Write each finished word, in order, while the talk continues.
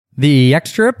The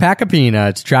Extra Pack of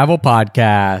Peanuts Travel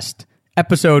Podcast,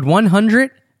 episode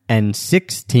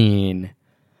 116.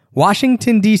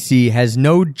 Washington, D.C. has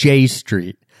no J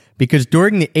Street because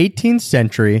during the 18th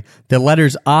century, the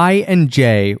letters I and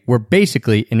J were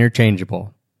basically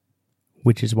interchangeable,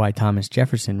 which is why Thomas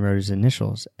Jefferson wrote his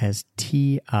initials as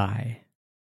T.I.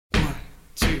 1,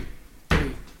 2,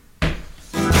 3.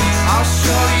 I'll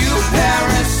show you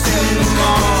Paris in the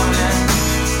morning.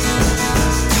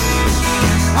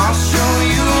 I'll show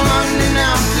you London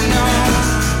afternoon.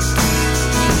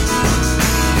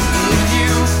 If you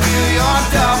feel your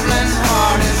Dublin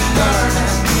heart is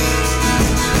burning,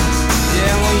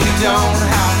 yeah, well, you don't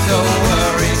have to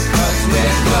worry, 'cause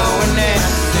we're going there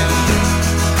soon.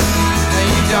 And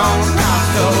you don't have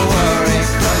to worry,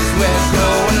 'cause we're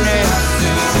going there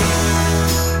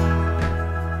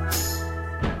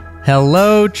soon.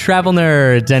 Hello, travel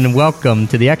nerds, and welcome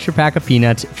to the Extra Pack of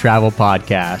Peanuts Travel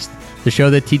Podcast, the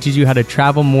show that teaches you how to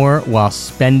travel more while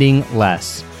spending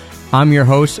less. I'm your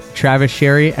host, Travis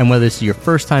Sherry, and whether this is your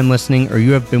first time listening or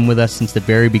you have been with us since the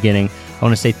very beginning, I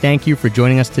want to say thank you for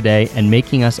joining us today and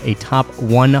making us a top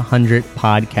 100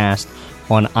 podcast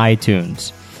on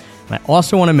iTunes. And I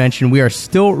also want to mention we are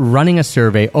still running a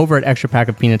survey over at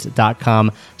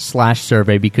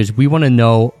extrapackofpeanuts.com/survey because we want to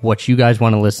know what you guys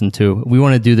want to listen to. We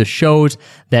want to do the shows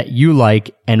that you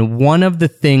like. And one of the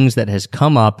things that has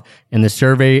come up in the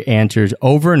survey answers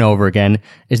over and over again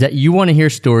is that you want to hear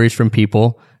stories from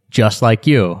people just like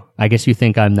you. I guess you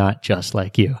think I'm not just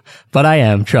like you, but I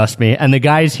am, trust me. And the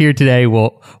guys here today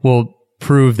will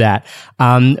prove that.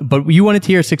 But you wanted to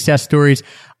hear success stories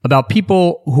about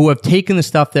people who have taken the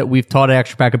stuff that we've taught at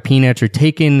Extra Pack of Peanuts or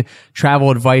taken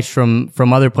travel advice from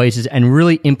other places and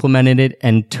really implemented it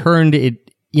and turned it,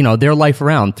 their life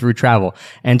around through travel.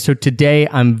 And so today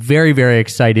I'm very, very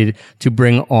excited to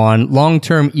bring on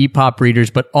long-term EPOP readers,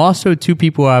 but also two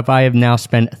people I have now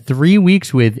spent 3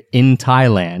 weeks with in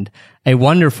Thailand. A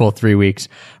wonderful 3 weeks.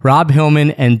 Rob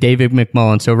Hillman and David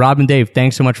McMullen. So Rob and Dave,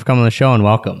 thanks so much for coming on the show and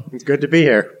welcome. It's good to be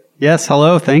here. Yes,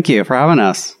 hello. Thank you for having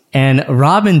us. And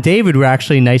Rob and David were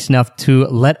actually nice enough to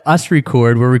let us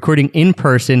record. We're recording in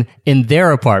person in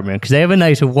their apartment because they have a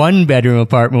nice one-bedroom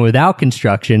apartment without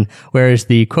construction, whereas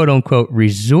the quote-unquote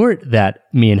resort that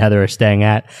me and Heather are staying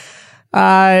at,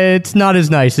 it's not as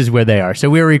nice as where they are. So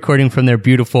we're recording from their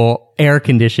beautiful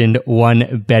air-conditioned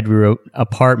one-bedroom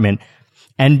apartment.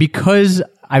 And because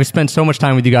I've spent so much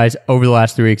time with you guys over the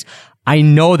last 3 weeks, I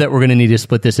know that we're going to need to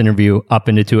split this interview up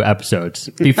into 2 episodes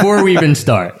before we even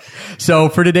start. So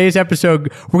for today's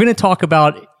episode, we're going to talk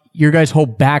about your guys' whole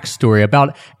backstory,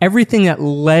 about everything that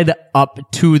led up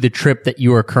to the trip that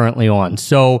you are currently on.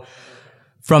 So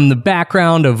from the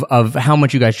background of how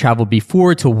much you guys traveled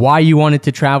before to why you wanted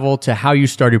to travel to how you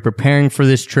started preparing for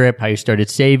this trip, how you started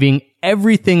saving,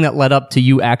 everything that led up to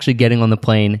you actually getting on the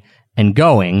plane and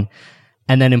going.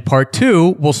 And then in part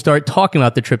 2, we'll start talking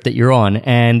about the trip that you're on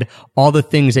and all the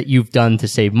things that you've done to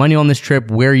save money on this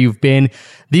trip, where you've been.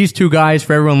 These two guys,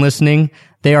 for everyone listening,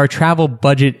 they are travel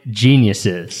budget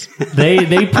geniuses.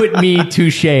 They put me to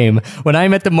shame. When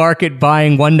I'm at the market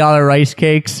buying $1 rice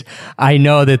cakes, I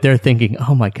know that they're thinking,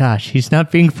 oh my gosh, he's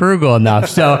not being frugal enough.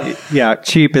 So yeah,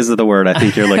 cheap is the word I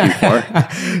think you're looking for.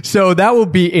 So that will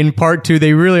be in part 2.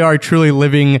 They really are truly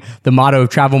living the motto of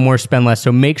travel more, spend less.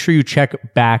 So make sure you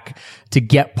check back to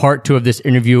get part 2 of this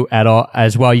interview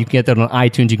as well. You can get that on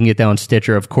iTunes. You can get that on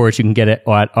Stitcher. Of course, you can get it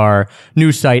at our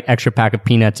new site,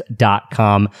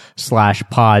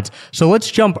 extrapackofpeanuts.com/pods. So let's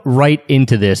jump right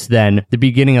into this then, the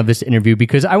beginning of this interview,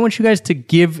 because I want you guys to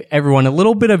give everyone a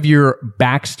little bit of your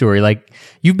backstory. Like,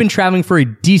 you've been traveling for a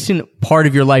decent part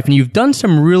of your life and you've done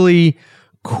some really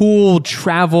cool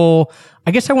travel,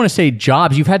 I guess I want to say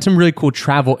jobs. You've had some really cool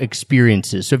travel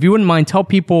experiences. So if you wouldn't mind, tell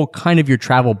people kind of your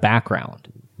travel background.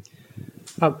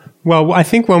 Well, I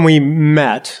think when we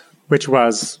met, which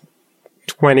was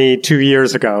 22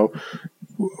 years ago,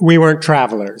 we weren't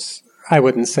travelers, I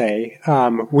wouldn't say.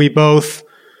 We both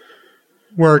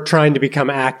were trying to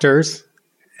become actors,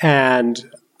 and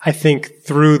I think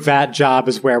through that job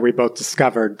is where we both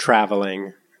discovered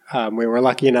traveling. We were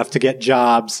lucky enough to get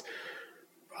jobs.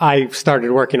 I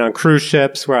started working on cruise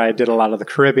ships where I did a lot of the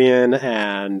Caribbean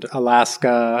and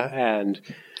Alaska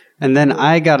And then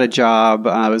I got a job.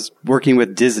 I was working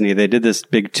with Disney. They did this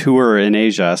big tour in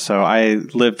Asia. So I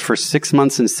lived for 6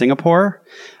 months in Singapore.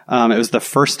 It was the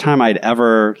first time I'd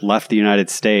ever left the United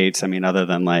States. I mean, other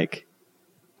than like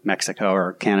Mexico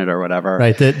or Canada or whatever.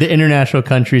 Right. The international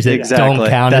countries that don't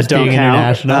count as being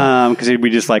international. Because we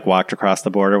just like walked across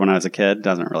the border when I was a kid.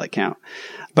 Doesn't really count.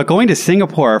 But going to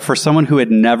Singapore for someone who had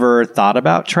never thought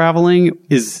about traveling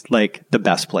is like the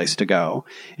best place to go.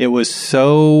 It was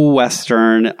so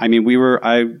Western. I mean,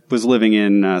 I was living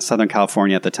in Southern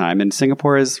California at the time, and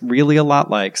Singapore is really a lot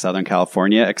like Southern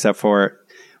California, except for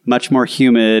much more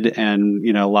humid and,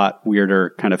 a lot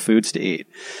weirder kind of foods to eat.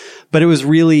 But it was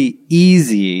really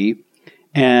easy,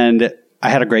 and I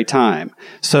had a great time.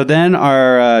 So then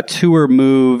our tour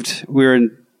moved. We were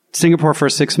in Singapore for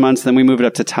 6 months. Then we moved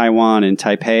up to Taiwan and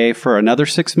Taipei for another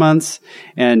 6 months.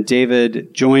 And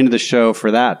David joined the show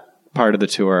for that part of the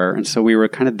tour. And so we were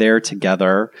kind of there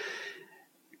together.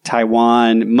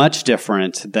 Taiwan, much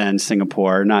different than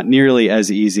Singapore, not nearly as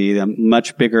easy, a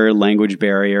much bigger language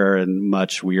barrier and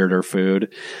much weirder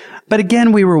food. But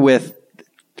again, we were with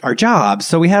our jobs.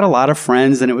 So we had a lot of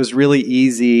friends and it was really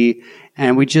easy.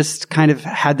 And we just kind of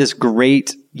had this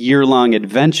great year-long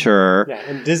adventure. Yeah,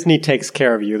 and Disney takes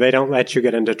care of you. They don't let you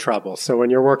get into trouble. So when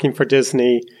you're working for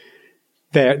Disney,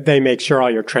 they make sure all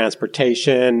your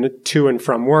transportation to and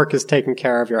from work is taken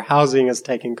care of, your housing is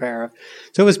taken care of.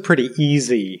 So it was pretty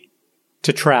easy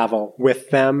to travel with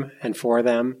them and for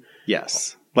them.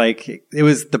 Yes. Like, it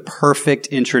was the perfect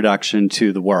introduction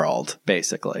to the world,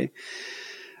 basically.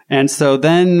 And so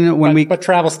then But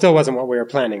travel still wasn't what we were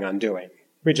planning on doing.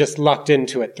 We just lucked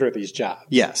into it through these jobs.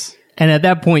 Yes. And at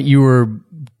that point, you were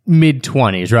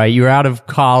mid-20s, right? You were out of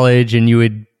college and you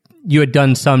had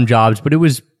done some jobs, but it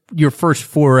was your first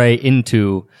foray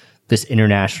into this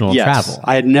international travel.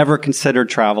 I had never considered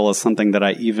travel as something that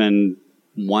I even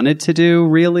wanted to do,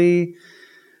 really.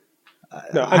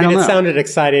 No, I mean, it sounded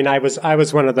exciting. I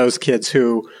was one of those kids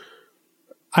who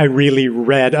I really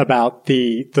read about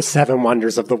the seven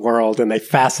wonders of the world, and they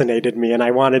fascinated me, and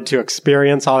I wanted to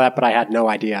experience all that, but I had no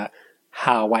idea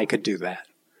how I could do that.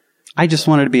 I just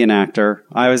wanted to be an actor.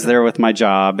 I was there with my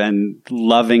job and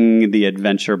loving the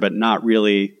adventure, but not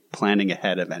really planning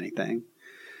ahead of anything.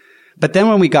 But then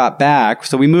when we got back,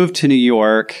 so we moved to New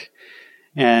York,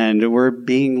 and we're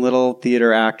being little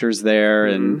theater actors there,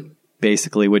 and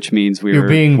basically, which means we were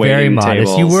being very waiting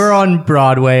modest. tables. You were on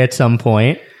Broadway at some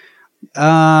point.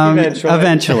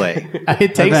 Eventually.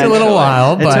 It takes a little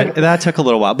while, but that took a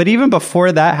little while. But even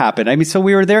before that happened, I mean, so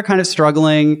we were there kind of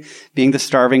struggling, being the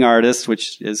starving artist,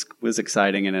 which was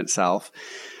exciting in itself.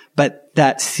 But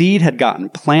that seed had gotten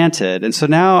planted. And so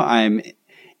now I'm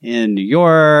in New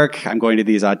York. I'm going to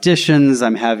these auditions.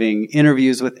 I'm having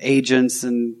interviews with agents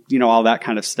and, all that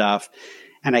kind of stuff.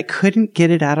 And I couldn't get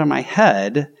it out of my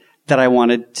head that I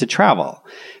wanted to travel,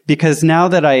 because now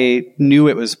that I knew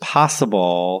it was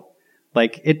possible,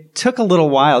 like, it took a little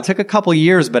while. It took a couple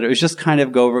years, but it was just kind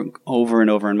of go over and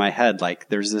over in my head. Like,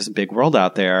 there's this big world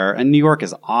out there, and New York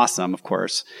is awesome, of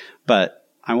course, but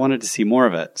I wanted to see more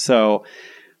of it. So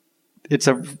it's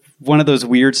one of those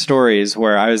weird stories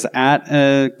where I was at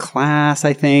a class,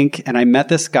 I think, and I met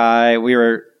this guy. We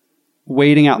were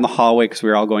waiting out in the hallway because we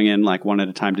were all going in like one at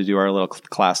a time to do our little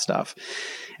class stuff.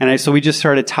 And so we just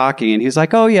started talking, and he was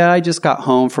like, "Oh yeah, I just got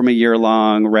home from a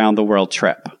year-long round-the-world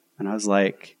trip." And I was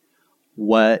like,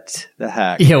 what the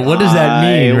heck? Yeah, what does that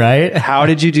mean, right? How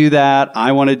did you do that?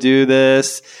 I want to do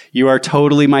this. You are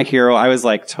totally my hero. I was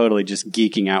like totally just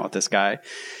geeking out with this guy.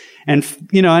 And,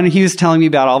 and he was telling me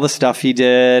about all the stuff he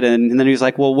did. And then he was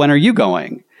like, well, when are you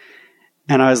going?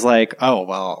 And I was like, oh,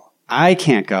 well, I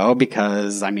can't go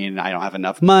because, I don't have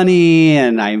enough money,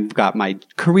 and I've got my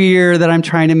career that I'm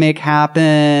trying to make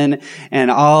happen, and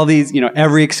all these,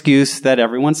 every excuse that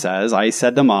everyone says, I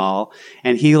said them all.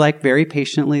 And he very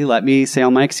patiently let me say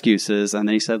all my excuses. And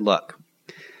then he said, look,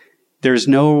 there's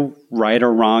no right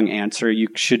or wrong answer. You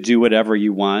should do whatever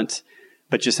you want,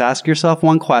 but just ask yourself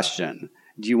one question.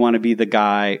 Do you want to be the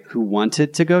guy who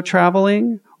wanted to go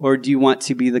traveling, or do you want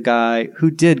to be the guy who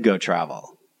did go travel?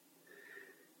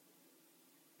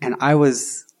 And I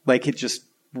was like, it just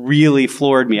really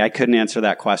floored me. I couldn't answer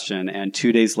that question. And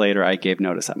 2 days later, I gave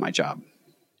notice at my job.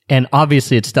 And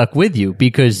obviously it stuck with you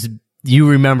because you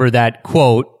remember that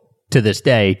quote to this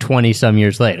day, 20 some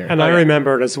years later. And I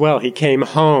remember it as well. He came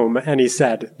home and he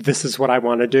said, this is what I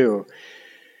want to do.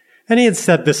 And he had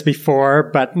said this before,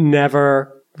 but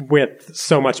never with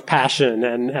so much passion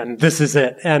and this is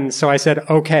it. And so I said,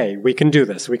 okay, we can do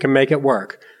this. We can make it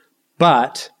work.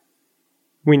 But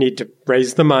we need to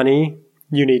raise the money.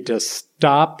 You need to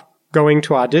stop going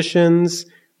to auditions.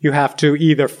 You have to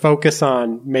either focus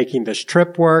on making this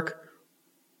trip work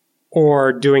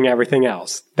or doing everything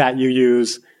else that you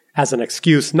use as an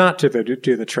excuse not to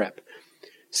do the trip.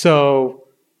 So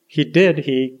he did.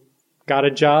 He got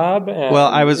a job. And, well,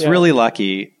 I was really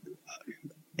lucky.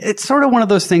 It's sort of one of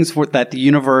those things that the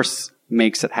universe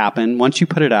makes it happen. Once you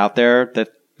put it out there, that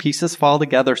pieces fall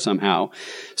together somehow.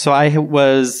 So I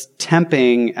was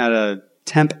temping at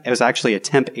it was actually a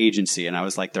temp agency, and I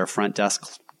was like their front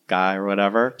desk guy or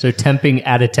whatever. So temping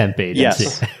at a temp agency.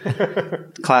 Yes.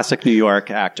 Classic New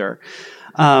York actor.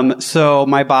 So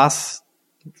my boss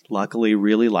luckily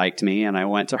really liked me, and I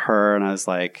went to her and I was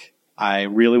like, I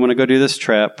really want to go do this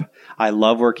trip. I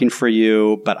love working for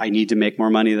you, but I need to make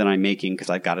more money than I'm making because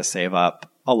I've got to save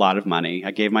up a lot of money.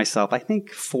 I gave myself, I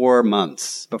think, 4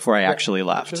 months before I actually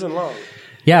left. Which isn't long.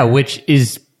 Yeah, which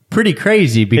is pretty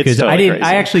crazy because totally crazy.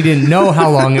 I actually didn't know how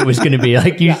long it was going to be.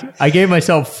 Like I gave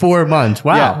myself 4 months.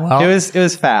 Wow. Yeah, Well, it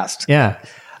was fast. yeah.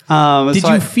 Did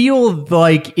So you feel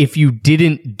like if you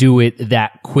didn't do it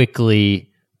that quickly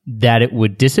that it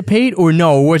would dissipate, or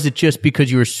no? Or was it just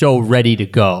because you were so ready to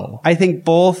go? I think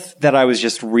both that I was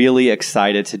just really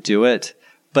excited to do it,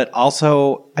 but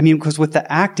also, I mean, because with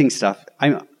the acting stuff,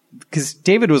 because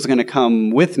David was going to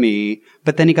come with me,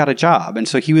 but then he got a job. And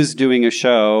so he was doing a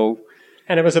show.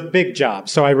 And it was a big job.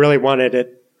 So I really wanted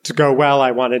it to go well.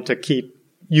 I wanted to keep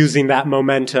using that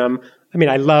momentum. I mean,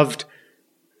 I loved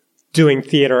doing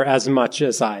theater as much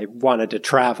as I wanted to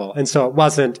travel. And so it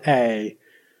wasn't a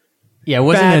Yeah, it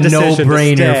wasn't bad a decision to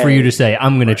no-brainer stay. for you to say,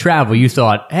 I'm going to travel. You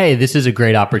thought, hey, this is a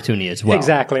great opportunity as well.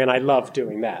 Exactly. And I love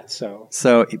doing that. So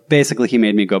basically he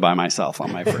made me go by myself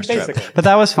on my first trip. Basically. But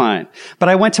that was fine. But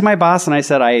I went to my boss and I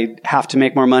said, I have to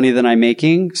make more money than I'm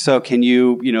making. So can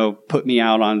you, put me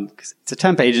out on, 'cause it's a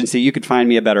temp agency. You could find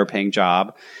me a better paying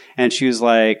job. And she was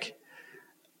like,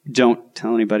 don't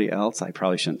tell anybody else. I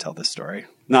probably shouldn't tell this story.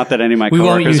 Not that any of my We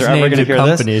won't coworkers use are ever names going to of hear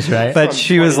companies, this. right? But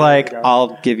she was 20 like, years ago.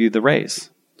 I'll give you the raise.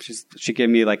 She gave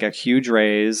me like a huge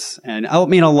raise and a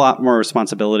lot more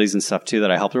responsibilities and stuff too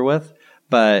that I helped her with.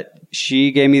 But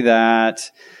she gave me that.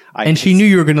 And she knew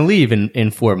you were going to leave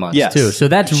in 4 months Yes. too. So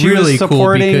that's she really was cool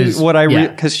supporting because what yeah.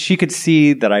 because she could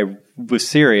see that I was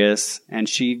serious and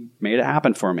she made it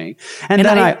happen for me. And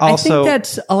then I also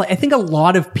I think a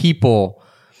lot of people,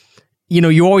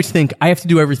 you always think I have to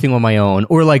do everything on my own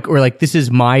or like this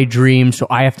is my dream, so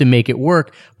I have to make it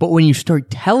work. But when you start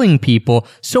telling people,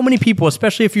 so many people,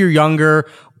 especially if you're younger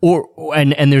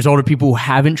and there's older people who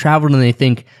haven't traveled and they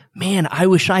think, man, I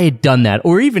wish I had done that.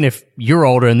 Or even if you're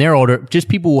older and they're older, just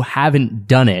people who haven't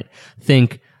done it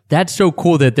think that's so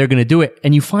cool that they're going to do it.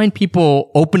 And you find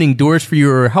people opening doors for you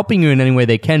or helping you in any way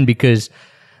they can because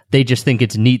they just think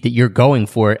it's neat that you're going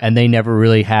for it and they never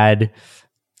really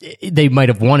they might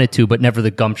have wanted to, but never the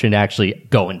gumption to actually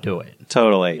go and do it.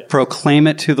 totally proclaim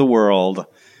it to the world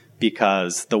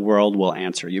because the world will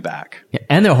answer you back. Yeah,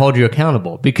 and they'll hold you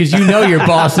accountable because your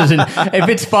boss isn't. If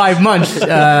it's 5 months,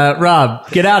 Rob,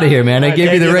 get out of here, man. I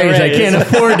gave you the raise. I can't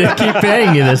afford to keep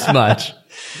paying you this much.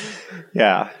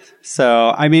 Yeah. So,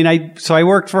 I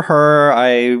worked for her.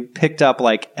 I picked up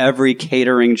like every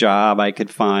catering job I could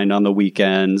find on the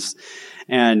weekends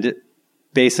and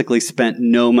basically spent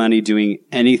no money doing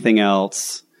anything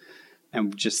else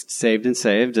and just saved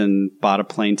and bought a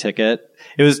plane ticket.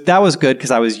 That was good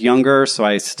because I was younger. So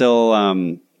I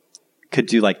still, could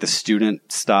do like the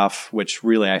student stuff, which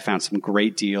really I found some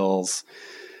great deals.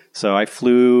 So I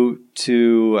flew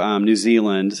to, New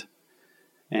Zealand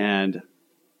and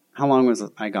how long was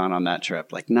I gone on that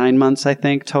trip? Like 9 months, I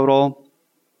think, total.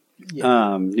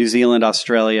 Yeah. New Zealand,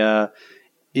 Australia,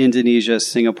 Indonesia,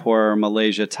 Singapore,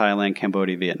 Malaysia, Thailand,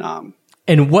 Cambodia, Vietnam.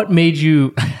 And what made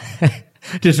you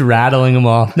just rattling them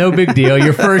off? No big deal.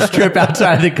 Your first trip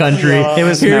outside the country. It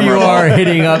was Here memorable. you are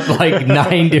hitting up like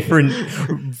 9 different,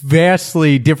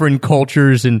 vastly different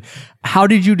cultures. And how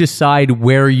did you decide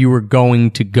where you were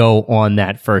going to go on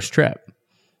that first trip?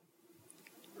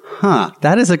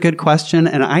 That is a good question,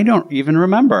 and I don't even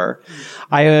remember.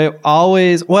 I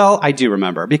do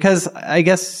remember, because I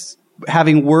guess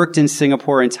having worked in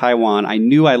Singapore and Taiwan, I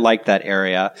knew I liked that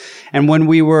area. And when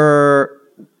we were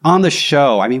on the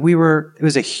show, it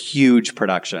was a huge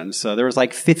production. So there was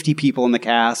like 50 people in the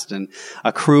cast and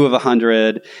a crew of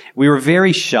 100. We were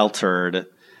very sheltered.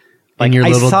 In your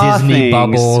little Disney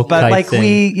bubble but type like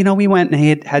thing. we went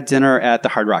and had dinner at the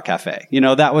Hard Rock Cafe.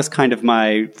 That was kind of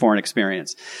my foreign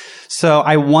experience. So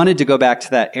I wanted to go back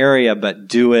to that area, but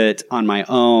do it on my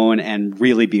own and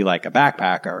really be like a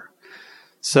backpacker.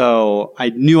 So I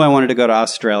knew I wanted to go to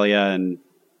Australia, and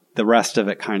the rest of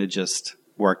it kind of just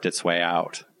worked its way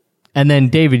out. And then,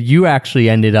 David, you actually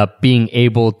ended up being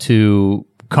able to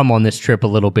come on this trip a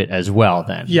little bit as well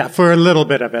then. Yeah, for a little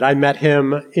bit of it. I met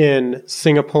him in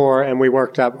Singapore and we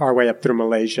worked up our way up through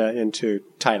Malaysia into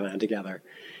Thailand together.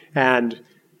 And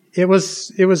it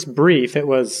was brief. It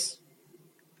was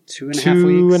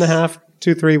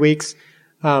 2.5, 3 weeks.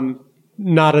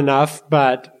 Not enough,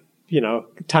 but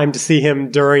time to see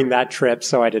him during that trip.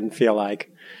 So I didn't feel like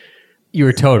You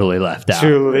were totally left out.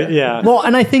 Yeah. Well,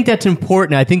 and I think that's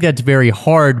important. I think that's very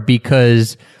hard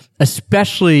because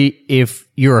especially if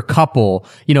you're a couple,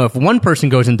 you know, if one person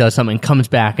goes and does something and comes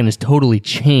back and is totally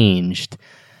changed,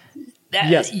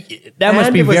 that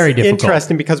must be very difficult.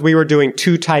 Interesting because we were doing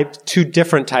two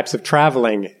different types of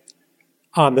traveling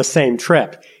on the same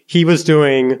trip. He was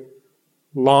doing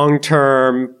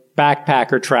long-term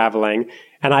backpacker traveling,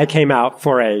 and I came out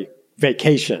for a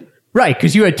vacation. Right,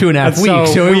 because you had 2.5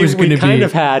 weeks, so it was going to be... We kind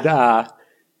of had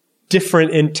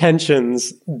different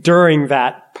intentions during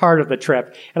that part of the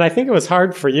trip, and I think it was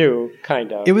hard for you,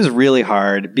 kind of. It was really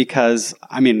hard because,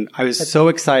 I mean, I was so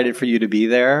excited for you to be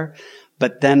there,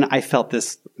 but then I felt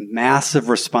this massive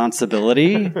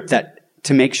responsibility that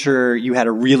to make sure you had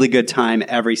a really good time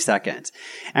every second.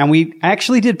 And we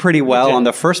actually did pretty well on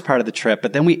the first part of the trip,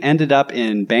 but then we ended up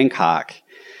in Bangkok.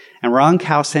 And we're on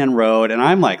Khao San Road, and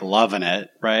I'm like loving it,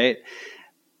 right?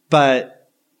 But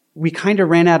we kind of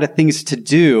ran out of things to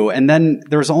do. And then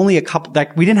there was only a couple,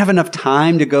 like we didn't have enough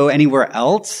time to go anywhere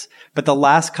else. But the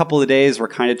last couple of days we're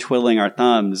kind of twiddling our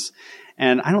thumbs.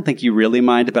 And I don't think you really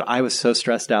minded, but I was so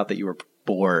stressed out that you were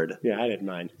bored. Yeah, I didn't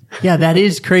mind. Yeah, that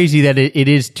is crazy that it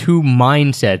is two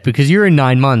mindset because you're in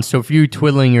 9 months. So if you're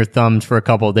twiddling your thumbs for a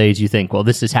couple of days, you think, well,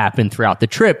 this has happened throughout the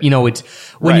trip. You know, it's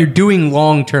when you're doing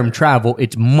long-term travel,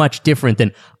 it's much different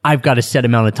than I've got a set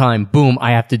amount of time. Boom,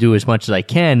 I have to do as much as I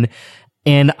can.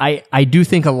 And I do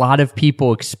think a lot of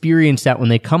people experience that when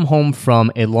they come home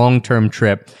from a long-term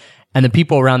trip and the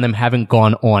people around them haven't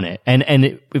gone on it.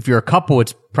 And if you're a couple,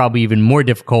 it's probably even more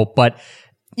difficult, but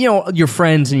you know, your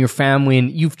friends and your family, and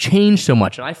you've changed so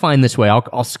much. And I find this way. I'll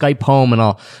Skype home and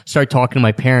I'll start talking to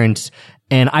my parents,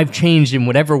 and I've changed in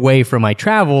whatever way for my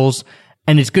travels,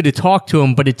 and it's good to talk to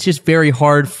them, but it's just very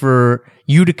hard for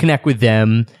you to connect with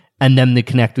them and them to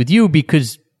connect with you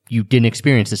because you didn't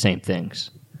experience the same things.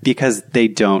 Because they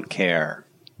don't care.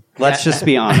 Let's just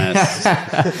be honest.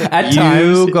 At you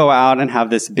times, go out and have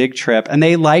this big trip, and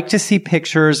they like to see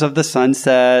pictures of the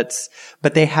sunsets,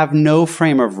 but they have no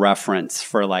frame of reference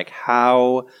for like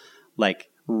how like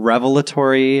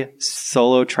revelatory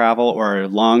solo travel or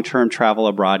long-term travel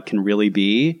abroad can really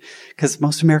be. Because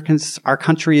most Americans, our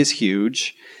country is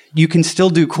huge. You can still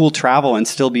do cool travel and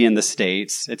still be in the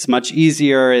States. It's much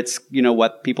easier. It's, you know,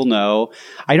 what people know.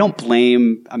 I don't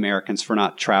blame Americans for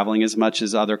not traveling as much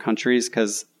as other countries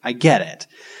because I get it.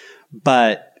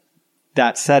 But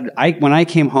that said, when I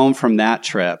came home from that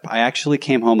trip, I actually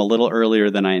came home a little earlier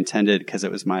than I intended because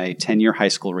it was my 10-year high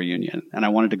school reunion and I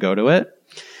wanted to go to it.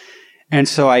 And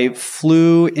so I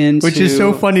flew into... Which is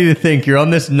so funny to think. You're on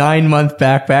this 9-month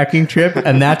backpacking trip,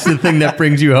 and that's the thing that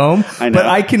brings you home. I know. But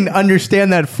I can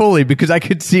understand that fully because I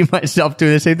could see myself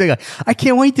doing the same thing. Like, I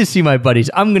can't wait to see my buddies.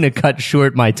 I'm going to cut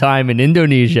short my time in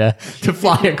Indonesia to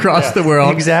fly across the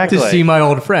world Exactly. to see my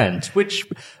old friends, which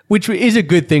is a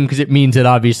good thing because it means that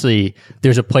obviously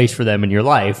there's a place for them in your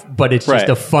life, but it's just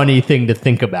a funny thing to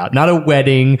think about. Not a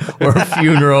wedding or a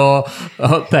funeral,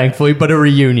 thankfully, but a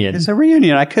reunion. It's a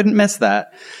reunion. I couldn't miss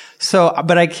that. So,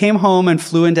 but I came home and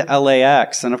flew into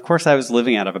LAX, and of course I was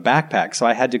living out of a backpack, so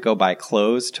I had to go buy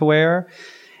clothes to wear.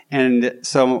 And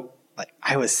so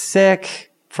I was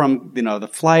sick from, you know, the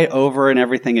flight over and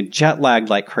everything, and jet lagged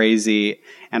like crazy.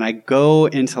 And I go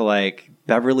into like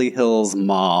Beverly Hills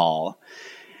Mall,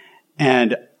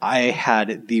 and I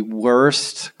had the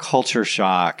worst culture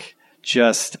shock.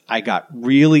 I got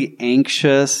really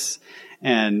anxious,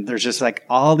 and there's just like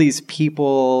all these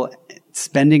people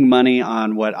spending money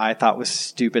on what I thought was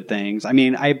stupid things. I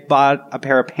mean, I bought a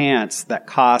pair of pants that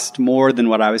cost more than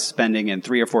what I was spending in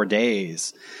 3 or 4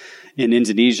 days in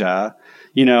Indonesia.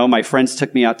 You know, my friends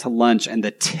took me out to lunch, and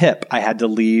the tip I had to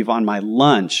leave on my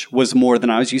lunch was more than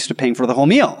I was used to paying for the whole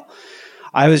meal.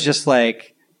 I was just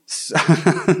like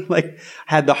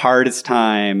had the hardest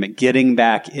time getting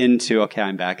back into, okay,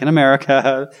 I'm back in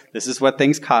America. This is what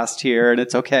things cost here, and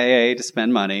it's okay to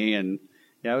spend money. And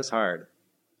yeah, it was hard.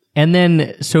 And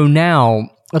then, so now,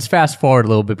 let's fast forward a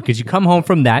little bit because you come home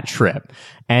from that trip,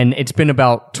 and it's been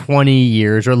about 20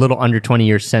 years or a little under 20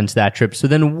 years since that trip. So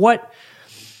then what...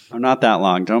 I'm not that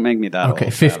long. Don't make me that old. Okay,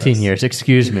 15 Travis. years.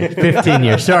 Excuse me. 15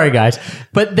 years. Sorry, guys.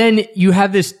 But then you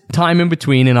have this time in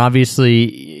between, and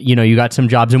obviously, you know, you got some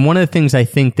jobs. And one of the things I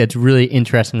think that's really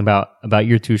interesting about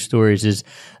your two stories is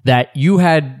that you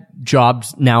had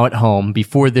jobs now at home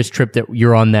before this trip that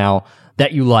you're on now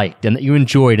that you liked and that you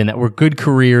enjoyed and that were good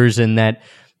careers and that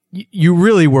you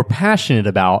really were passionate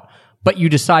about, but you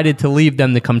decided to leave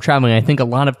them to come traveling. I think a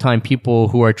lot of time people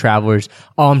who are travelers,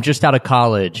 I'm just out of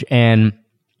college and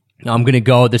I'm going to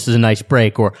go, this is a nice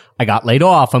break, or I got laid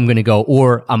off, I'm going to go,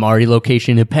 or I'm already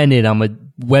location independent, I'm a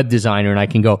web designer and I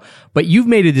can go. But you've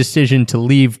made a decision to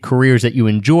leave careers that you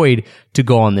enjoyed to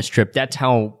go on this trip. That's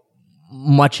how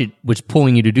much it was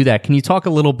pulling you to do that. Can you talk a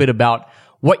little bit about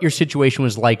what your situation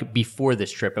was like before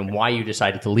this trip and why you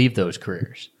decided to leave those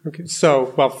careers? Okay.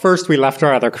 So, well, first we left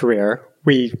our other career.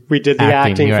 We did the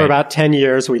acting for right. about 10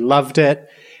 years. We loved it.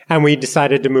 And we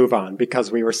decided to move on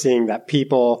because we were seeing that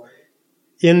people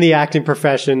in the acting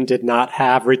profession did not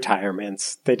have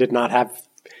retirements. They did not have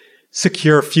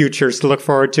secure futures to look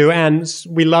forward to. And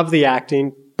we loved the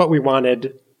acting, but we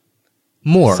wanted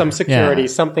more some security,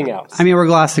 something else. I mean, we're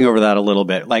glossing over that a little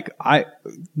bit. Like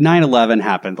 9/11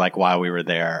 happened like while we were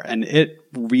there, and it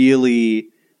really,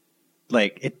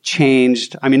 like, it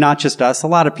changed. I mean, not just us, a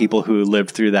lot of people who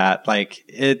lived through that, like,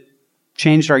 it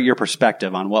changed your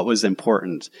perspective on what was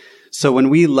important. So when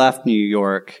we left New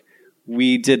York,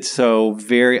 we did so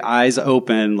very eyes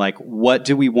open, like, what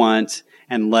do we want?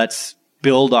 And let's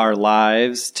build our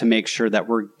lives to make sure that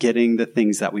we're getting the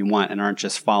things that we want and aren't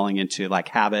just falling into like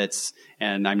habits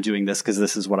and I'm doing this because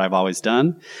this is what I've always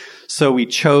done. So we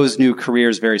chose new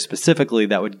careers very specifically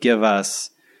that would give us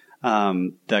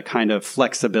the kind of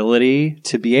flexibility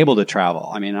to be able to travel.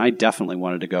 I mean, I definitely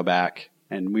wanted to go back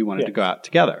and we wanted to go out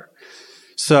together.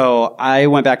 So I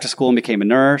went back to school and became a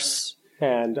nurse.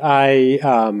 And I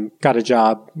got a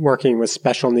job working with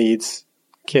special needs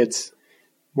kids,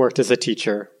 worked as a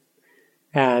teacher,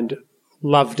 and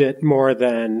loved it more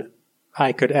than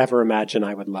I could ever imagine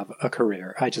I would love a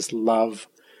career. I just love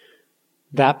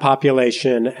that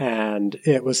population, and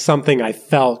it was something I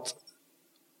felt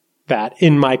that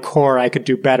in my core I could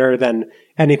do better than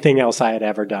anything else I had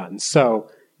ever done. So,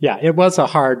 yeah, it was a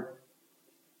hard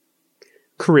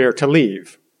career to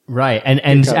leave. Right.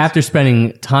 And after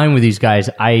spending time with these guys,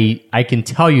 I can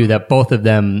tell you that both of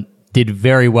them did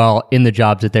very well in the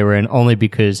jobs that they were in, only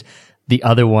because the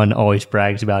other one always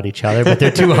brags about each other, but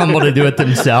they're too humble to do it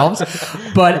themselves.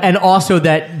 And also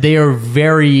that they are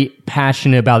very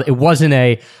passionate about it. It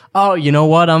wasn't oh, you know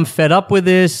what? I'm fed up with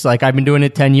this. Like, I've been doing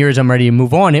it 10 years. I'm ready to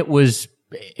move on. It was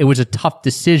a tough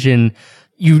decision.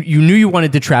 You knew you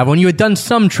wanted to travel and you had done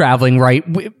some traveling, right?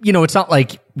 You know, it's not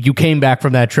like you came back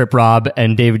from that trip, Rob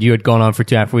and David, you had gone on for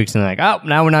 2.5 weeks and like, oh,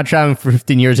 now we're not traveling for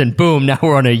 15 years and boom, now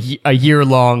we're on a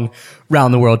year-long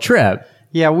round the world trip.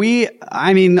 Yeah,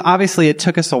 I mean, obviously it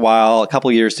took us a couple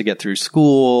of years to get through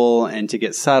school and to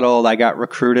get settled. I got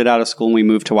recruited out of school and we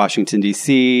moved to Washington,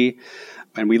 D.C.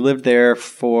 and we lived there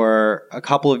for a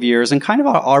couple of years. And kind of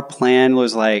our plan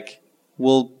was like,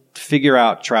 we'll figure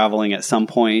out traveling at some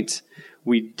point.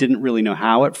 We didn't really know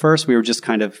how at first. We were just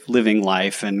kind of living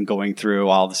life and going through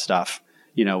all the stuff,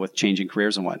 you know, with changing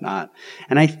careers and whatnot.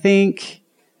 And I think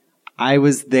I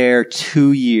was there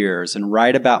 2 years, and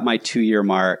right about my 2-year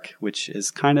mark, which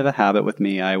is kind of a habit with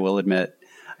me, I will admit,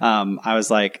 I was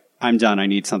like, I'm done. I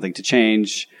need something to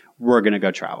change. We're going to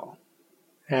go travel.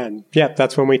 And yeah,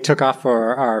 that's when we took off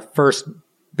for our first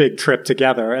big trip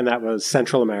together, and that was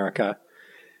Central America.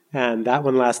 And that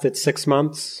one lasted 6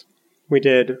 months. We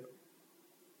did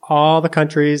all the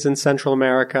countries in Central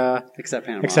America. Except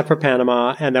for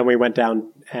Panama. And then we went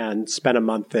down and spent a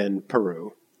month in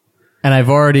Peru. And I've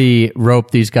already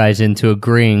roped these guys into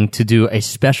agreeing to do a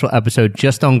special episode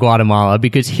just on Guatemala,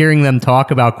 because hearing them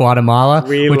talk about Guatemala,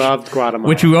 we loved Guatemala,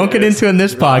 which we won't get into in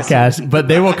this podcast, but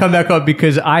they will come back up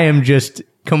because I am just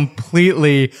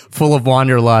completely full of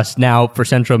wanderlust now for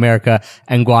Central America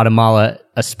and Guatemala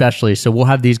especially. So we'll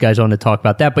have these guys on to talk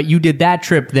about that. But you did that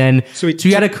trip then. So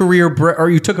you had a career or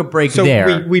you took a break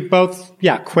there. So we both,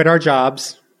 quit our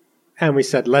jobs and we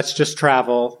said, let's just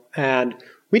travel. And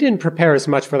we didn't prepare as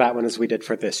much for that one as we did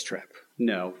for this trip.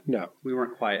 No. We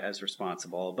weren't quite as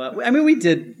responsible, but I mean, we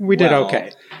did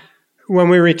okay. When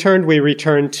we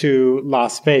returned to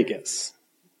Las Vegas,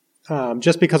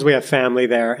 just because we have family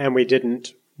there and we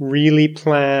didn't really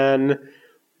plan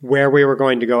where we were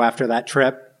going to go after that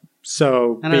trip.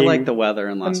 And I like the weather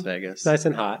in Las Vegas. Nice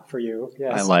and hot for you.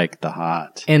 Yes. I like the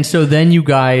hot. And so then you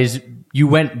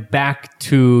went back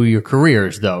to your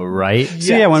careers though, right?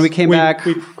 So yeah, when we came back,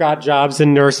 we got jobs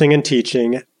in nursing and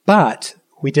teaching, but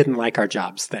we didn't like our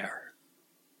jobs there.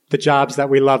 The jobs that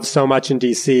we loved so much in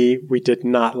DC, we did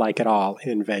not like at all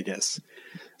in Vegas.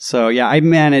 So yeah, I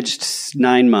managed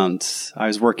 9 months. I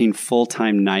was working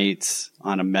full-time nights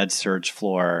on a med-surg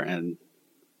floor and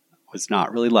was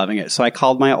not really loving it. So I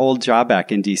called my old job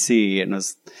back in DC and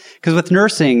because with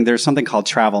nursing, there's something called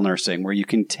travel nursing where you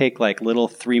can take like little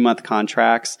 3-month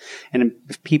contracts. And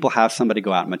if people have somebody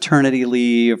go out on maternity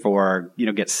leave or,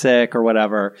 get sick or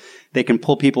whatever, they can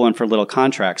pull people in for little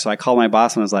contracts. So I called my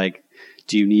boss and was like,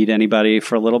 do you need anybody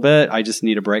for a little bit? I just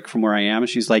need a break from where I am. And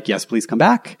she's like, yes, please come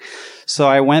back. So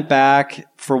I went back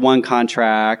for one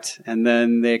contract, and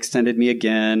then they extended me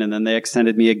again, and then they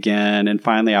extended me again. And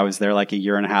finally I was there like a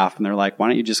year and a half, and they're like, why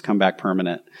don't you just come back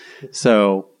permanent?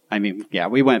 So, I mean, yeah,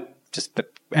 we went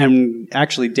and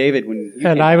actually David, when you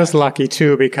And I was lucky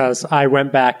too, because I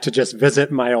went back to just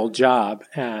visit my old job,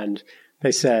 and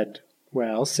they said,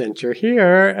 well, since you're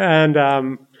here,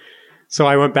 and so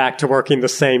I went back to working the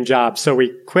same job. So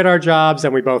we quit our jobs,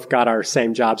 and we both got our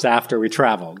same jobs after we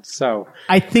traveled. So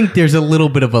I think there's a little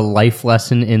bit of a life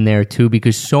lesson in there too,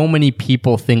 because so many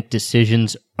people think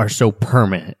decisions are so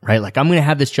permanent, right? Like, I'm going to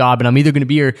have this job and I'm either going to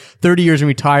be here 30 years and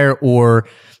retire or,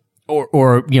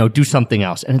 do something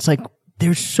else. And it's like,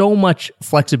 there's so much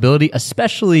flexibility,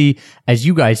 especially as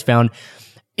you guys found,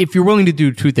 if you're willing to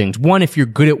do two things. One, if you're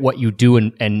good at what you do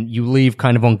and you leave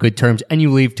kind of on good terms and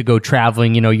you leave to go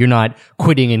traveling, you're not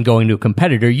quitting and going to a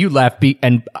competitor. You left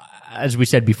and as we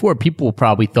said before, people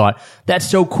probably thought, that's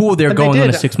so cool. They're going on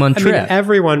a 6-month trip. I mean,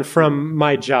 everyone from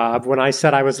my job, when I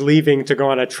said I was leaving to go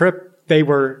on a trip, they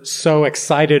were so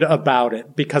excited about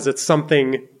it because it's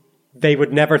something they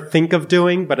would never think of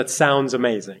doing, but it sounds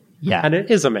amazing. Yeah. And it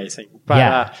is amazing. But,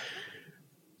 yeah.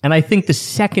 And I think the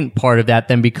second part of that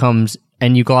then becomes,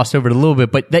 and you glossed over it a little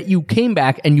bit, but that you came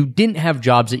back and you didn't have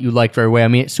jobs that you liked very well. I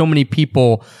mean, so many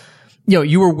people,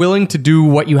 you were willing to do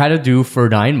what you had to do for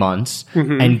 9 months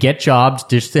and get jobs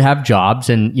just to have jobs,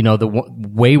 and,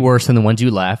 way worse than the ones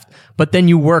you left. But then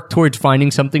you worked towards finding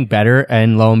something better,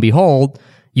 and lo and behold,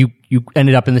 you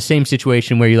ended up in the same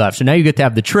situation where you left. So now you get to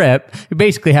have the trip. You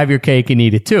basically have your cake and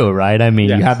eat it too, right? I mean,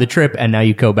 yes. You have the trip, and now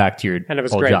you go back to your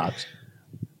old jobs.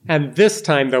 And this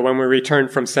time, though, when we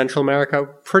returned from Central America,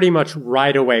 pretty much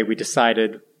right away we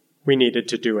decided we needed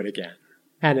to do it again.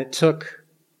 And it took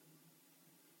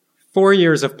 4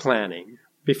 years of planning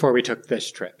before we took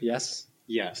this trip, yes?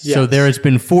 Yes. So there has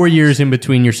been 4 years in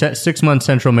between your 6-month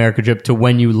Central America trip to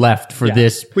when you left for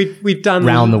this we've done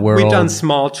round the world. We've done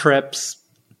small trips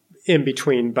in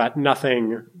between, but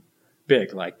nothing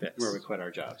big like this. Where we quit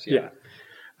our jobs, yeah.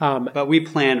 But we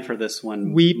planned for this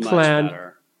one much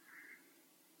better.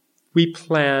 We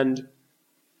planned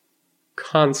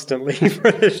constantly for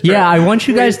this trip. Yeah, I want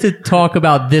you guys to talk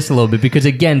about this a little bit, because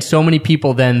again, so many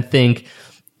people then think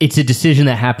it's a decision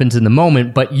that happens in the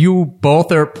moment, but you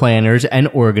both are planners and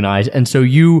organized. And so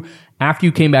after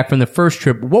you came back from the first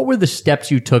trip, what were the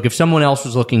steps you took if someone else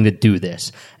was looking to do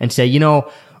this and say,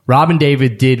 Rob and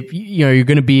David did, you're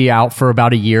going to be out for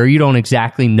about a year. You don't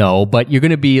exactly know, but you're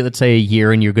going to be, let's say, a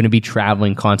year, and you're going to be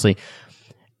traveling constantly.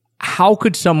 How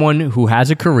could someone who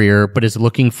has a career but is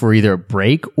looking for either a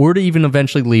break or to even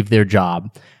eventually leave their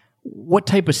job, what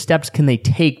type of steps can they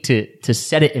take to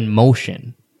set it in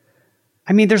motion?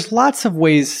 I mean, there's lots of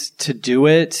ways to do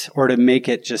it or to make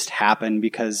it just happen,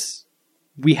 because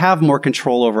we have more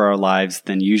control over our lives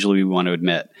than usually we want to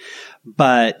admit.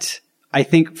 But I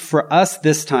think for us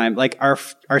this time, like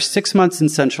our 6 months in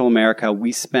Central America,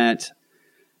 we spent,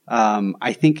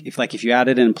 I think if you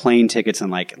added in plane tickets and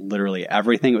like literally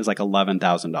everything, it was like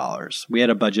 $11,000. We had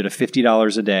a budget of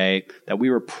 $50 a day that we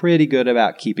were pretty good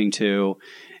about keeping to.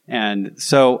 And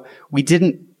so we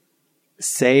didn't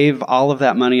save all of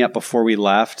that money up before we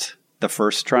left the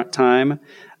first time,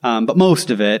 but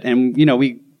most of it. And,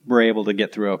 we were able to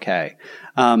get through okay.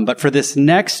 But for this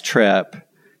next trip,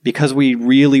 because we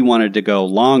really wanted to go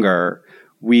longer,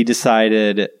 we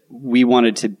decided we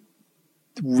wanted to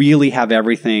really have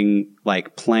everything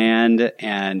like planned,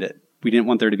 and we didn't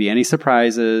want there to be any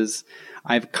surprises.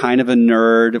 I'm kind of a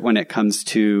nerd when it comes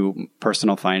to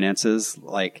personal finances.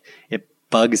 Like, it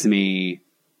bugs me.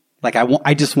 Like,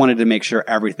 I just wanted to make sure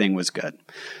everything was good.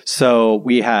 So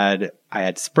I had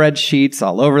spreadsheets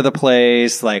all over the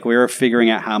place. Like, we were figuring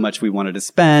out how much we wanted to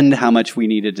spend, how much we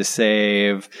needed to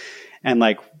save. And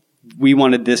like, we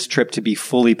wanted this trip to be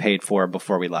fully paid for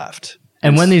before we left.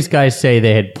 And when these guys say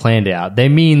they had planned it out, they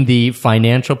mean the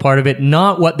financial part of it,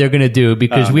 not what they're going to do,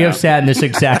 because we have sat in this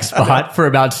exact spot for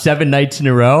about 7 nights in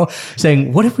a row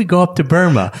saying, what if we go up to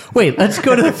Burma? Wait, let's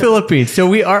go to the Philippines.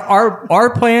 So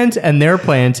our plans and their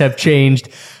plans have changed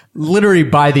literally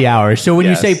by the hour. So when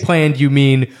you say planned, you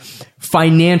mean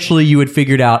financially you had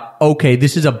figured out, okay,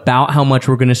 this is about how much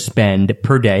we're going to spend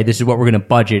per day. This is what we're going to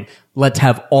budget. Let's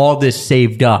have all this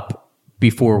saved up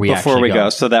before we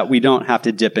go, so that we don't have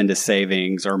to dip into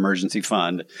savings or emergency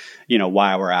fund,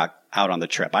 while we're out on the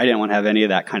trip. I didn't want to have any of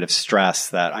that kind of stress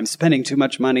that I'm spending too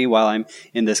much money while I'm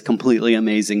in this completely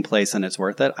amazing place and it's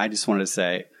worth it. I just wanted to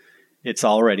say, It's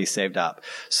already saved up.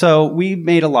 So we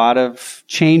made a lot of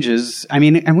changes. I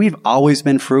mean, and we've always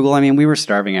been frugal. I mean, we were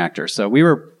starving actors, so we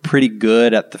were pretty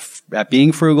good at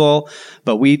being frugal,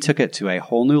 but we took it to a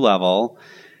whole new level.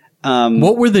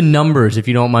 What were the numbers, if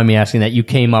you don't mind me asking, that you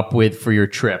came up with for your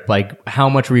trip? Like, how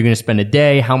much were you going to spend a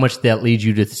day? How much did that lead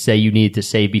you to say you needed to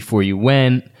save before you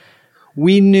went?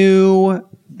 We knew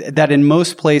that in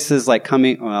most places, like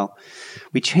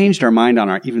we changed our mind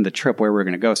on even the trip where we were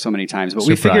going to go so many times, but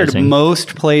we figured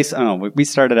most we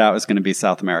started out as going to be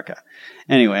South America.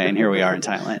 Anyway, and here we are in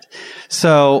Thailand.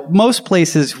 So most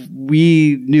places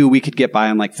we knew we could get by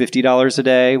on like $50 a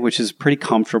day, which is pretty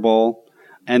comfortable.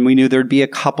 And we knew there'd be a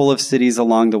couple of cities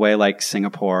along the way, like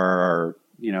Singapore or,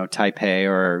 Taipei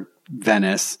or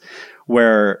Venice,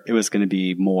 where it was going to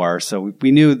be more. So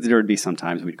we knew there would be some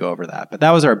times we'd go over that. But that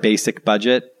was our basic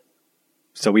budget.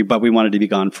 But we wanted to be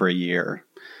gone for a year.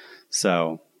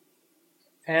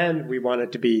 And we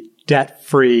wanted to be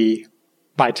debt-free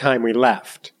by time we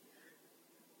left,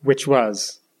 which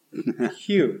was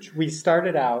huge. We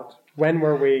started out, when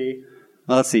were we?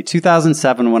 Well, let's see.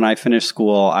 2007, when I finished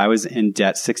school, I was in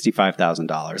debt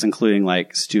 $65,000, including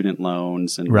like student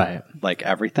loans and like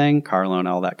everything, car loan,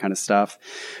 all that kind of stuff.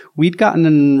 We'd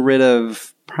gotten rid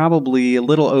of probably a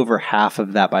little over half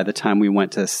of that by the time we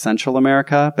went to Central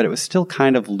America, but it was still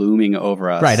kind of looming over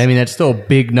us. Right. I mean, that's still a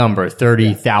big number,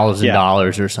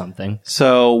 $30,000 or something.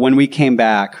 So when we came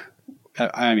back,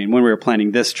 when we were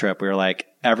planning this trip, we were like,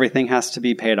 everything has to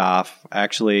be paid off.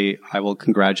 Actually, I will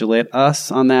congratulate us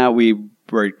on that. We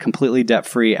were completely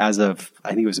debt-free as of, I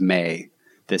think it was May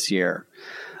this year.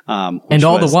 And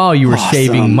all the while you were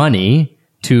saving money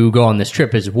to go on this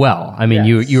trip as well. I mean,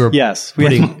 you were we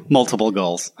had multiple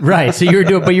goals. Right. So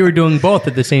you were doing both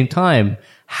at the same time.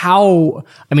 A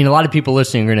lot of people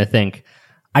listening are going to think,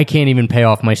 I can't even pay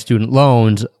off my student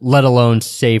loans, let alone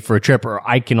save for a trip, or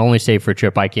I can only save for a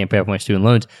trip. I can't pay off my student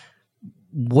loans.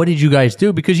 What did you guys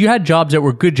do? Because you had jobs that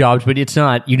were good jobs, but you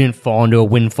didn't fall into a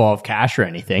windfall of cash or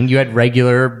anything. You had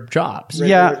regular jobs.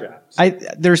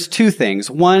 There's two things.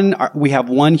 One, we have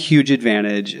one huge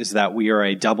advantage is that we are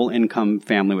a double income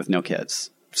family with no kids.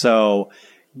 So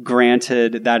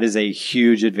granted, that is a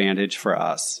huge advantage for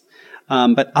us.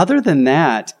 But other than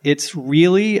that, it's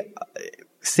really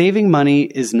saving money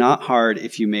is not hard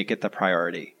if you make it the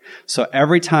priority. So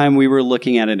every time we were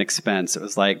looking at an expense, it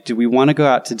was like, do we want to go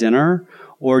out to dinner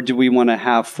or do we want to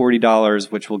have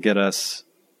 $40, which will get us,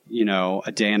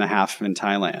 a day and a half in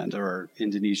Thailand or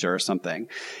Indonesia or something.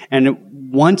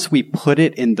 And once we put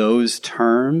it in those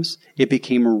terms, it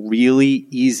became really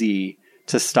easy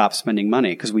to stop spending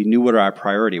money because we knew what our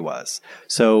priority was.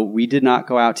 So we did not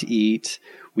go out to eat.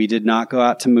 We did not go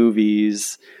out to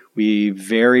movies. We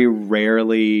very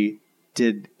rarely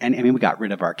did. And we got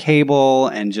rid of our cable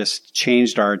and just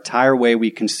changed our entire way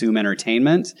we consume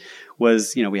entertainment.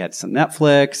 We had some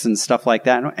Netflix and stuff like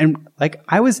that. And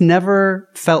I was never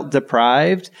felt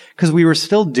deprived because we were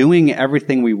still doing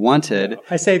everything we wanted.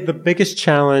 I say the biggest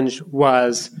challenge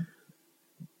was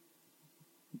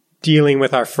dealing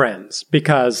with our friends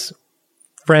because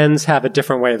friends have a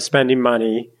different way of spending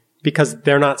money because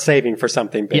they're not saving for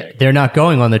something big. Yeah, they're not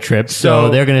going on the trip, so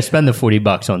they're going to spend the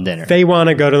 $40 on dinner. They want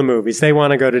to go to the movies. They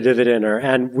want to go to the dinner.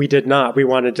 And we did not. We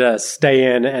wanted to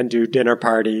stay in and do dinner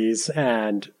parties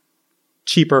and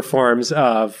cheaper forms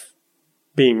of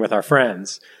being with our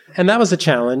friends. And that was a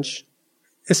challenge,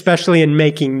 especially in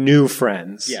making new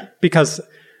friends. Yeah. Because,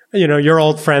 your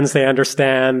old friends, they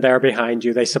understand, they're behind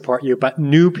you, they support you. But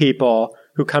new people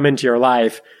who come into your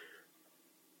life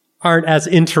aren't as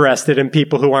interested in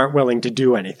people who aren't willing to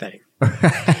do anything.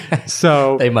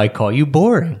 So they might call you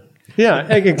boring. Yeah,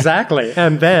 exactly.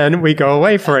 And then we go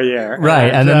away for a year.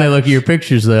 Right. And then they look at your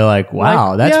pictures. They're like,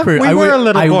 wow, that's pretty. We were a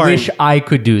little boring. I wish I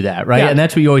could do that. Right. Yeah. And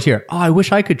that's what you always hear. Oh, I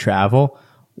wish I could travel.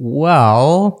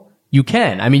 Well, you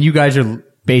can. You guys are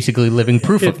basically living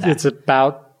proof of that. It's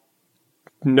about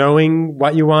knowing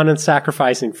what you want and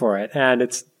sacrificing for it. And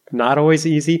it's not always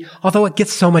easy, although it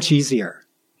gets so much easier.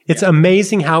 It's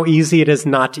amazing how easy it is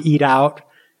not to eat out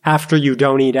after you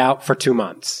don't eat out for 2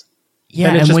 months. Yeah,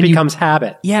 and it just becomes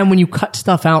habit. Yeah, and when you cut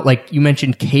stuff out, like you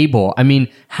mentioned cable,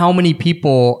 how many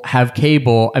people have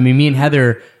cable? Me and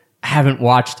Heather haven't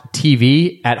watched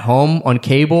TV at home on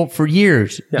cable for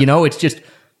years. Yeah. It's just,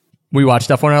 we watch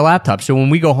stuff on our laptop. So when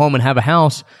we go home and have a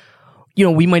house,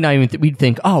 we might not even, we'd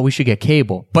think, oh, we should get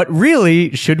cable. But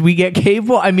really, should we get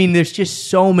cable? There's just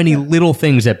so many little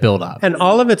things that build up. And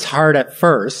all of it's hard at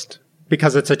first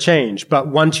because it's a change. But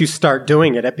once you start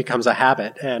doing it, it becomes a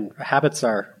habit. And habits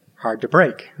are hard to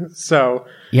break. So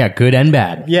yeah, good and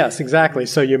bad. Yes, exactly.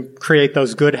 So you create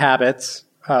those good habits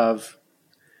of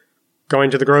going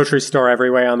to the grocery store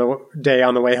every way on the day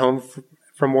on the way home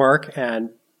from work and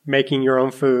making your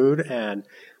own food. And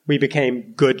we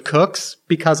became good cooks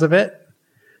because of it.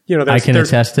 You know, I can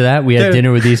attest to that. We had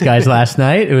dinner with these guys last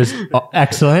night. It was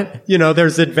excellent. You know,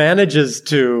 there's advantages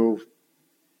to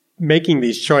making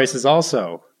these choices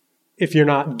also. If you're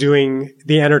not doing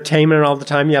the entertainment all the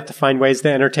time, you have to find ways to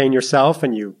entertain yourself,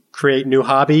 and you create new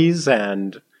hobbies.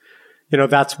 And, you know,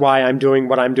 that's why I'm doing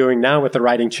what I'm doing now with the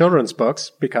writing children's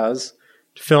books, because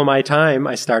to fill my time,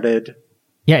 I started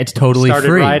it's totally started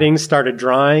free. writing, started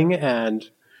drawing, and,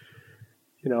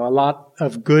 you know, a lot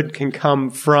of good can come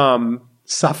from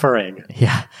suffering.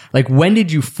 Yeah. Like, when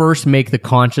did you first make the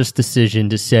conscious decision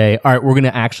to say, all right, we're going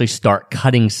to actually start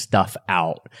cutting stuff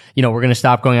out? You know, we're going to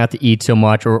stop going out to eat so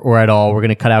much or at all. We're going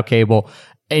to cut out cable.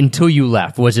 Until you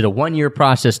left, was it a 1-year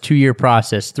process, 2-year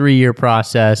process, 3-year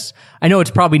process? I know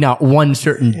it's probably not one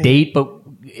certain date, but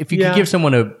if you could give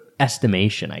someone an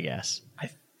estimation, I guess.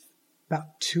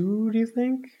 About 2, do you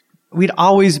think? We'd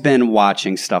always been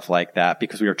watching stuff like that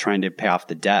because we were trying to pay off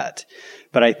the debt.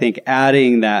 But I think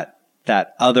adding that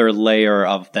other layer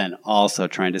of then also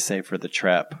trying to save for the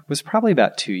trip was probably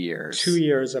about 2 years. 2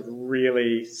 years of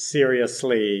really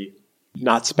seriously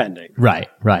not spending. Right.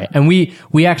 And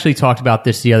we actually talked about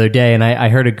this the other day, and I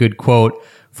heard a good quote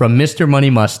from Mr. Money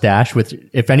Mustache, which,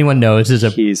 if anyone knows, is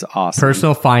He's awesome.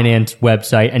 Personal finance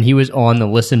website, and he was on the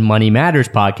Listen Money Matters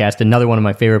podcast, another one of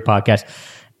my favorite podcasts.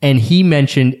 And he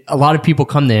mentioned a lot of people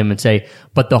come to him and say,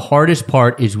 but the hardest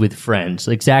part is with friends.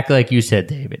 Exactly like you said,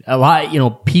 David. A lot, you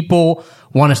know, people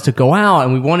want us to go out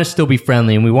and we want to still be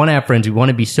friendly and we want to have friends. We want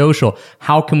to be social.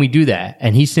 How can we do that?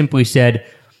 And he simply said,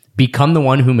 become the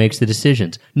one who makes the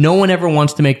decisions. No one ever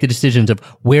wants to make the decisions of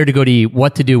where to go to eat,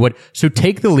 what to do, what. So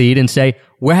take the lead and say,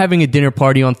 we're having a dinner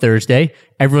party on Thursday.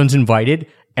 Everyone's invited.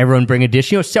 Everyone bring a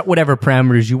dish. You know, set whatever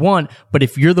parameters you want. But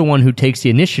if you're the one who takes the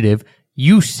initiative,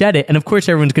 you set it, and of course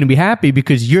everyone's going to be happy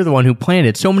because you're the one who planned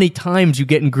it. So many times you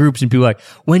get in groups and people are like,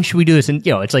 when should we do this? And,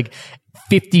 you know, it's like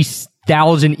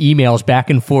 50,000 emails back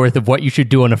and forth of what you should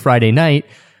do on a Friday night.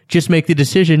 Just make the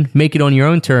decision, make it on your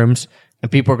own terms, and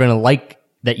people are going to like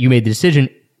that you made the decision,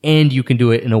 and you can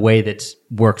do it in a way that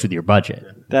works with your budget.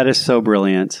 That is so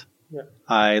brilliant. Yeah.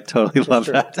 I totally love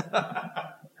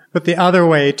that. But the other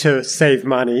way to save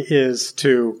money is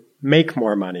to make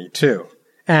more money too.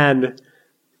 And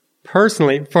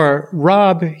personally, for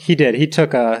Rob, he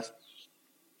took a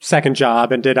second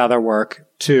job and did other work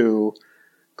to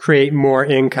create more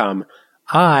income.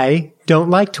 I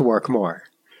don't like to work more.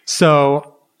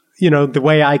 So, you know, the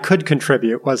way I could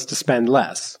contribute was to spend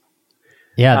less.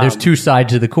 Yeah, there's two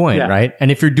sides of the coin, right?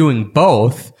 And if you're doing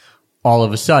both, all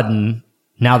of a sudden,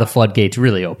 now the floodgates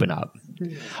really open up.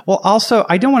 Well, also,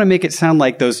 I don't want to make it sound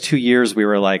like those 2 years we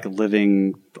were like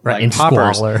living like in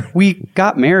paupers. squalor. We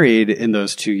got married in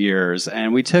those 2 years,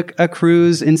 and we took a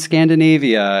cruise in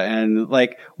Scandinavia, and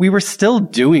like we were still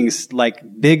doing like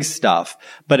big stuff,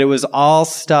 but it was all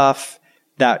stuff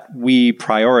that we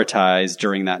prioritized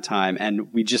during that time,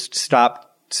 and we just stopped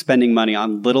spending money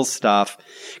on little stuff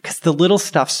because the little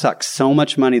stuff sucks so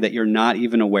much money that you're not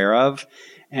even aware of.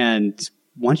 And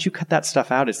once you cut that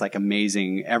stuff out, it's like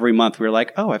amazing. Every month we're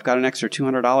like, oh, I've got an extra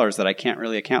 $200 that I can't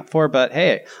really account for, but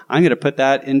hey, I'm going to put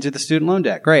that into the student loan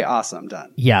debt. Great. Awesome.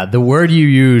 Done. Yeah. The word you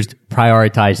used,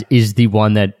 prioritize, is the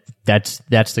one that's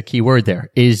the key word there.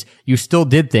 Is you still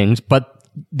did things, but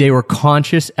they were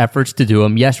conscious efforts to do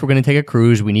them. Yes, we're going to take a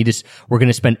cruise. We're going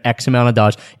to spend X amount of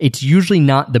dollars. It's usually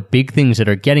not the big things that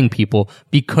are getting people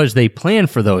because they plan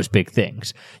for those big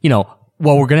things. You know,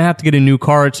 well, we're going to have to get a new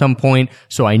car at some point.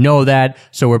 So I know that.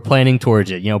 So we're planning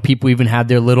towards it. You know, people even have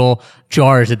their little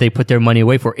jars that they put their money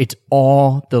away for. It's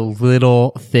all the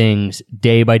little things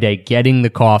day by day, getting the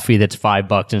coffee that's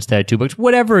 $5 instead of $2,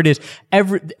 whatever it is.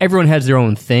 Everyone has their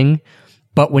own thing.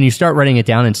 But when you start writing it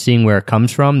down and seeing where it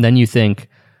comes from, then you think,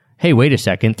 hey, wait a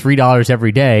second, $3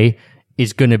 every day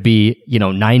is going to be, you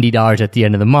know, $90 at the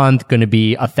end of the month, going to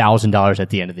be $1,000 at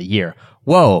the end of the year.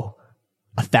 Whoa.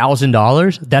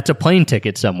 $1,000? That's a plane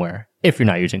ticket somewhere. If you're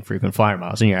not using frequent flyer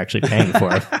miles and you're actually paying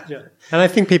for it. Yeah. And I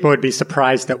think people would be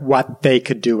surprised at what they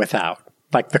could do without,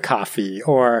 like the coffee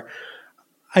or,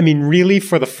 I mean, really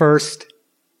for the first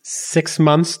 6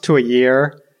 months to a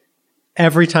year,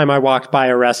 every time I walked by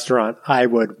a restaurant, I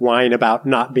would whine about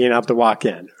not being able to walk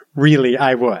in. Really,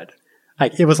 I would.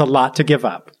 Like, it was a lot to give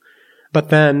up. But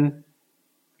then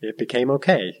it became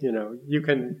okay. You know, you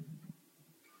can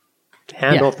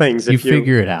handle things if you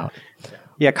figure it out.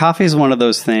 Yeah, coffee is one of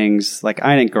those things. Like,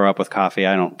 I didn't grow up with coffee.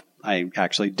 I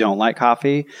actually don't like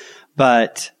coffee,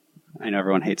 but I know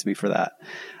everyone hates me for that.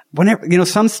 Whenever, you know,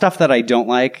 some stuff that I don't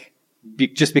like,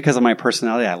 just because of my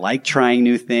personality. I like trying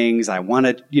new things. I want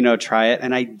to, try it.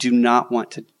 And I do not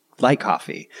want to like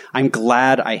coffee. I'm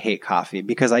glad I hate coffee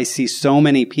because I see so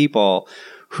many people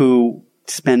who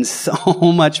spend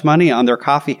so much money on their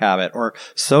coffee habit or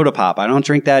soda pop. I don't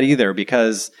drink that either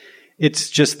because it's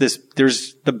just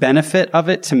there's the benefit of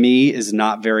it to me is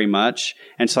not very much.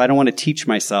 And so I don't want to teach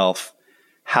myself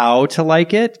how to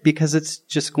like it because it's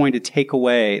just going to take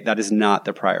away. That is not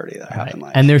the priority that I have in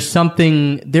life. And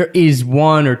there is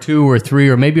one or two or three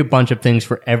or maybe a bunch of things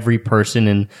for every person.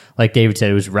 And like David said,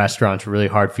 it was restaurants really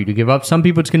hard for you to give up. Some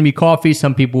people it's going to be coffee.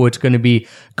 Some people it's going to be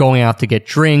going out to get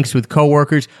drinks with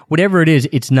coworkers. Whatever it is,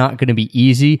 it's not going to be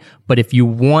easy. But if you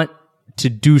want to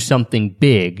do something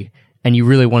big and you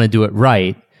really want to do it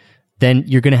right, then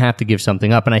you're going to have to give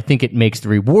something up. And I think it makes the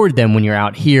reward then when you're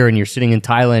out here and you're sitting in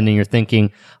Thailand and you're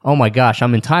thinking, oh my gosh,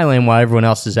 I'm in Thailand while everyone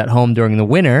else is at home during the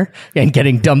winter and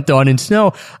getting dumped on in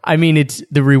snow. I mean,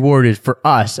 the reward is for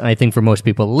us. And I think for most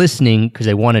people listening, because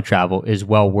they want to travel, is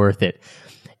well worth it.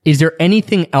 Is there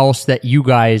anything else that you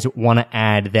guys want to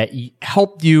add that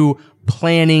helped you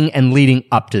planning and leading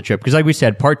up to the trip? Because like we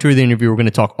said, part 2 of the interview, we're going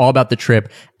to talk all about the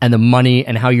trip and the money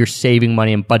and how you're saving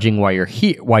money and budgeting while you're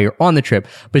here, while you're on the trip.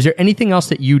 But is there anything else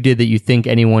that you did that you think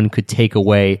anyone could take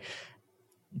away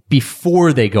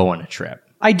before they go on a trip?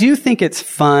 I do think it's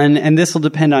fun, and this will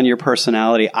depend on your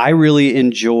personality. I really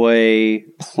enjoy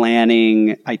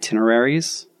planning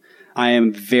itineraries. I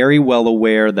am very well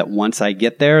aware that once I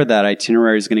get there, that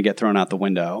itinerary is going to get thrown out the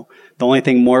window. The only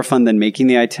thing more fun than making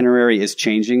the itinerary is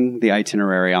changing the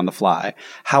itinerary on the fly.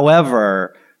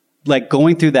 However, like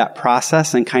going through that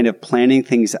process and kind of planning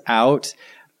things out,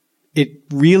 it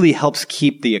really helps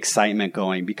keep the excitement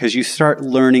going because you start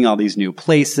learning all these new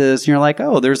places and you're like,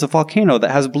 oh, there's a volcano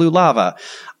that has blue lava.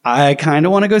 I kind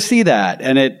of want to go see that.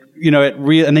 And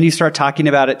and then you start talking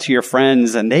about it to your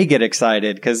friends and they get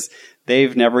excited because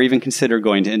they've never even considered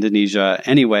going to Indonesia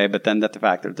anyway. But then the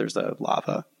fact that there's a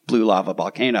blue lava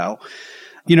volcano,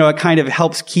 it kind of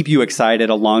helps keep you excited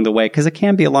along the way because it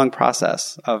can be a long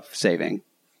process of saving.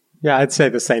 Yeah, I'd say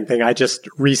the same thing. I just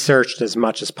researched as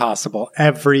much as possible,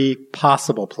 every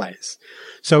possible place.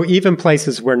 So even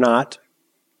places we're not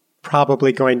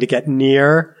probably going to get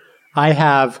near, I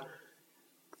have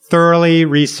thoroughly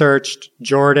researched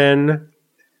Jordan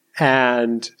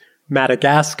and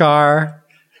Madagascar.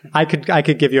 I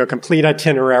could give you a complete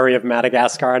itinerary of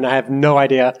Madagascar, and I have no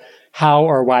idea how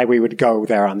or why we would go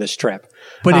there on this trip.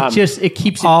 But it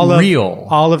keeps it real.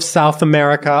 All of South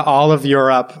America, all of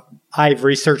Europe, I've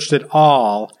researched it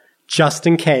all just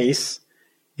in case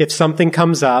if something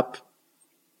comes up,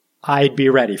 I'd be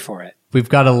ready for it. We've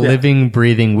got a living,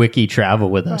 breathing wiki travel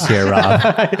with us here, Rob.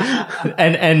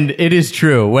 and it is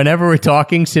true. Whenever we're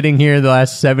talking, sitting here the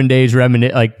last 7 days,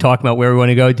 talking about where we want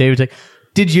to go, David's like,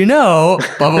 did you know?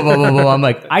 Blah, blah, blah, blah, blah. I'm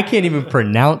like, I can't even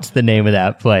pronounce the name of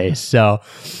that place. So,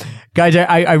 guys,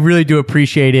 I really do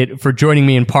appreciate it for joining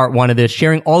me in part 1 of this,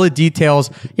 sharing all the details,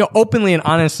 openly and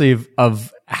honestly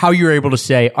of how you're able to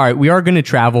say, all right, we are going to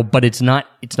travel, but it's not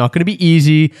going to be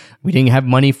easy. We didn't have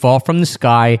money fall from the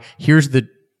sky. Here's the,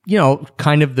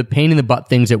 kind of the pain in the butt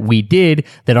things that we did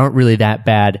that aren't really that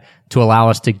bad to allow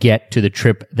us to get to the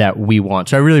trip that we want.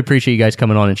 So I really appreciate you guys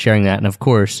coming on and sharing that. And of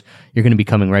course, you're going to be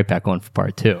coming right back on for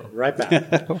part 2. Right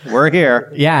back. We're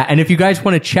here. Yeah. And if you guys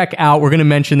want to check out, we're going to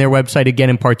mention their website again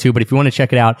in part 2, but if you want to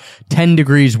check it out,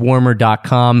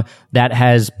 10degreeswarmer.com. That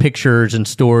has pictures and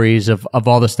stories of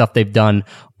all the stuff they've done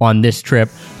on this trip.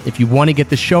 If you want to get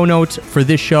the show notes for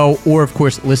this show, or of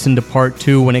course, listen to part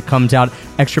 2 when it comes out,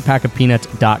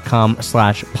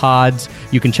 extrapackofpeanuts.com/pods.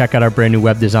 You can check out our brand new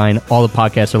web design. All the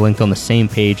podcasts are linked on the same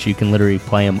page, so you can literally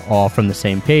play them all from the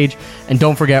same page. And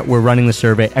don't forget, we're running the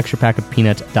survey,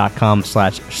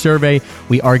 extrapackofpeanuts.com/survey.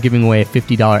 We are giving away a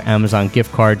 $50 Amazon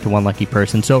gift card to one lucky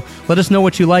person. So let us know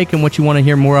what you like and what you want to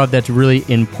hear more of. That's really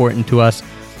important to us.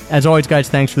 As always, guys,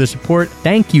 thanks for the support.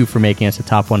 Thank you for making us a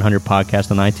top 100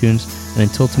 podcast on iTunes. And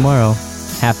until tomorrow,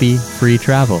 happy free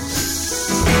travels.